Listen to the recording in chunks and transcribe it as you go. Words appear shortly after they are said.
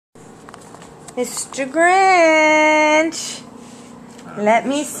Mr. Grinch. Let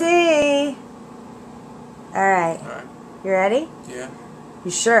me see. Alright. You ready? Yeah.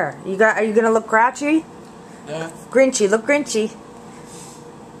 You sure? Are you gonna look grouchy? Yeah. Grinchy, look Grinchy.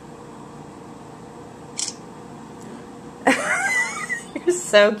 You're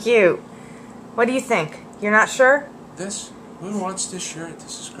so cute. What do you think? You're not sure? Who wants this shirt?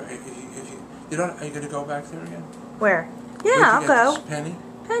 This is great. You don't, are you going to go back there again? Where? Yeah, I'll go. This penny?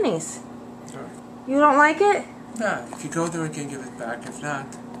 Pennies. All right. You don't like it? Nah, if you go there again, give it back. If not,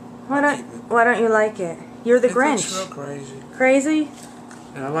 Why don't you like it? You're the Grinch. It's real crazy. Crazy?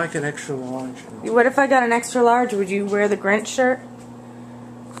 And I like an extra large. What if I got an extra large? Would you wear the Grinch shirt?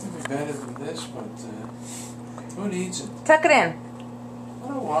 It'd be better than this, but who needs it? Tuck it in. I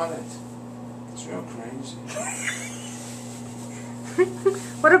don't want it. It's real crazy.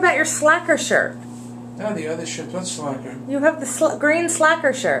 What about your slacker shirt? No, the other shirt. What slacker? You have the green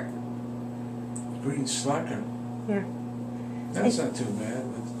slacker shirt. Green slacker? Yeah. That's not too bad,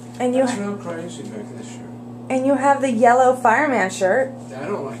 but that's real crazy back this shirt. And you have the yellow fireman shirt. I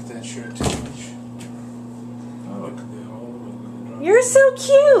don't like that shirt too much. Oh, look at the hole. You're so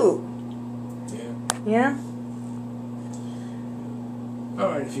cute. Yeah. Yeah?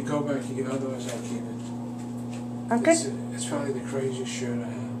 Alright, if you go back, you get, otherwise I'll keep it. Okay. It's probably the craziest shirt I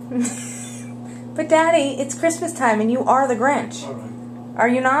have. But Daddy, it's Christmas time and you are the Grinch. Alright. Are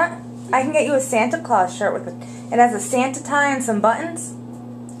you not? I can get you a Santa Claus shirt with it has a Santa tie and some buttons.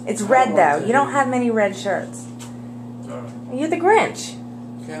 It's red though. You don't have many red shirts. Alright. You're the Grinch.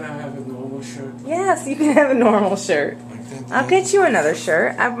 Can I have a normal shirt? Yes, you can have a normal shirt. Like that? I'll get you another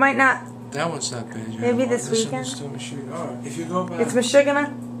shirt. I might not. That one's not bad. Maybe this weekend. Alright, if you go back. It's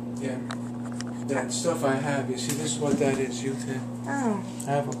Michigana? Yeah. That stuff I have, you see, this is what that is, Youth. Oh.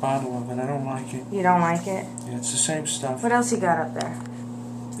 I have a bottle of it. I don't like it. You don't like it? Yeah, it's the same stuff. What else you got up there?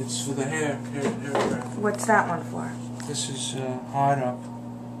 It's for the hair. What's that one for? This is hard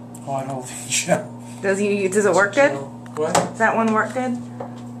holding gel. Does it work good? What? Does that one work good?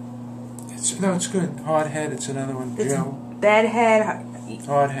 No, it's good. Hard head. It's another one. It's gel. Bed head.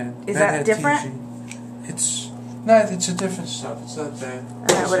 Hard head. Is that different? TG. It's a different stuff. It's not bad.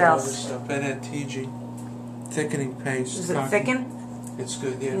 What else? Stuff. Bed head TG. Thickening paste. Does it thicken? It's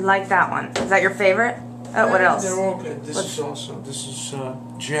good. Yeah. You like that one? Is that your favorite? Oh, what else? They're all good. This is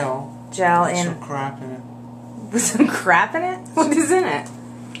gel. Gel with in. some crap in it. With some crap in it? What is in it?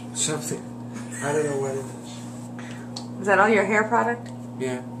 Something. I don't know what it is. Is that all your hair product?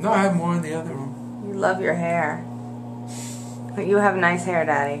 Yeah. No, I have more in the other room. You love your hair. But you have nice hair,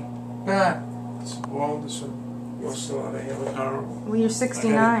 Daddy. Nah. It's old. Lost a lot of hair. Look horrible. Well, you're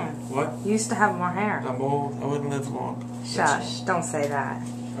 69. What? You used to have more hair. I'm old. I wouldn't live long. Shush. Don't say that.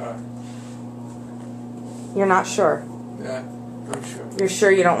 Alright. You're not sure. Yeah, I'm sure. You're sure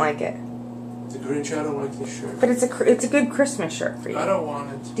you don't like it. The Grinch, I don't like this shirt. But it's a good Christmas shirt for you. I don't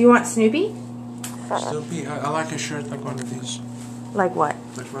want it. Do you want Snoopy? Snoopy, I like a shirt like one of these. Like what?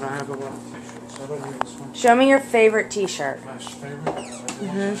 Like when I have a lot of t-shirts. I don't need this one. Show me your favorite T-shirt. My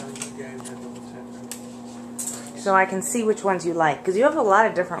favorite? So I can see which ones you like, because you have a lot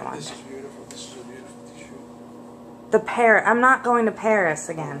of different ones. This is beautiful. This is a beautiful t-shirt. The Paris. I'm not going to Paris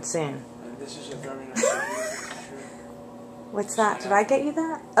again soon. And this is a very nice t-shirt. What's that? Did I get you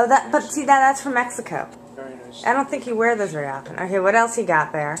that? Oh, but see that's from Mexico. Very nice. I don't think you wear those very often. Okay, what else you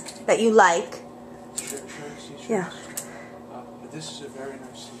got there that you like? Shirts, t-shirts. Yeah. This is a very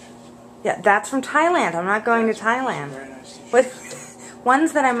nice t-shirt. Yeah, that's from Thailand. I'm not going to Thailand. Very nice t-shirt. But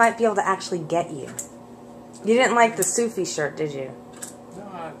ones that I might be able to actually get you. You didn't like the Sufi shirt, did you?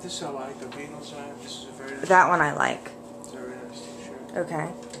 No, this I like. The Beatles I have. This is a very nice. That one I like. It's a very nice t-shirt.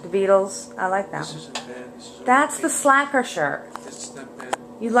 Okay. The Beatles, I like that This one. isn't bad. That's the slacker shirt. It's not bad.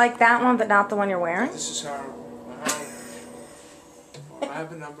 You like that one, but not the one you're wearing? This is horrible. I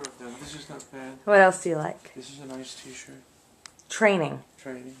have a number of them. This is not bad. What else do you like? This is a nice t-shirt. Training.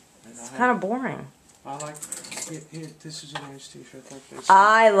 Training. It's kind of boring. I like. Here, this is a nice t-shirt like this.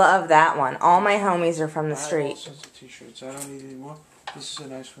 I love that one. All my homies are from the I have all street. sorts of t-shirts. I don't need any more. This is a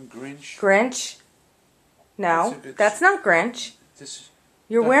nice one. Grinch. Grinch? No, that's not Grinch. This is.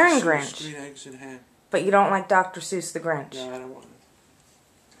 You're Dr. wearing Seuss, Grinch. Green eggs in ham. But you don't like Dr. Seuss the Grinch. No, I don't want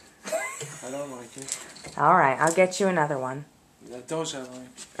it. I don't like it. Alright, I'll get you another one. Those I like.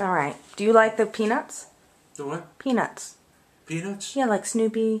 Alright. Do you like the Peanuts? The what? Peanuts. Peanuts? Yeah, like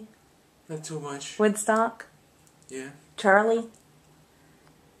Snoopy, Not too much. Woodstock, Yeah. Charlie,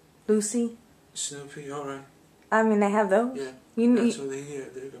 Lucy. Snoopy, alright. I mean, they have those. Yeah. You That's need, what they hear.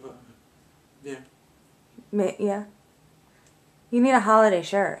 Yeah. yeah. You need a holiday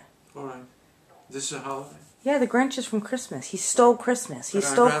shirt. Alright. This is a holiday. Yeah, the Grinch is from Christmas. He stole Christmas. He But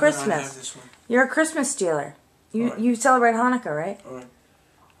I'd stole rather not have Christmas. this one. You're a Christmas stealer. Alright. You celebrate Hanukkah, right? Alright.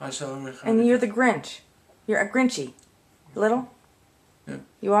 I celebrate Hanukkah. And you're the Grinch. You're a Grinchy. Little? Yeah.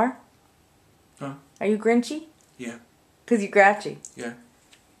 You are? Huh? Are you Grinchy? Yeah. Because you're grouchy. Yeah.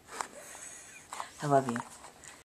 I love you.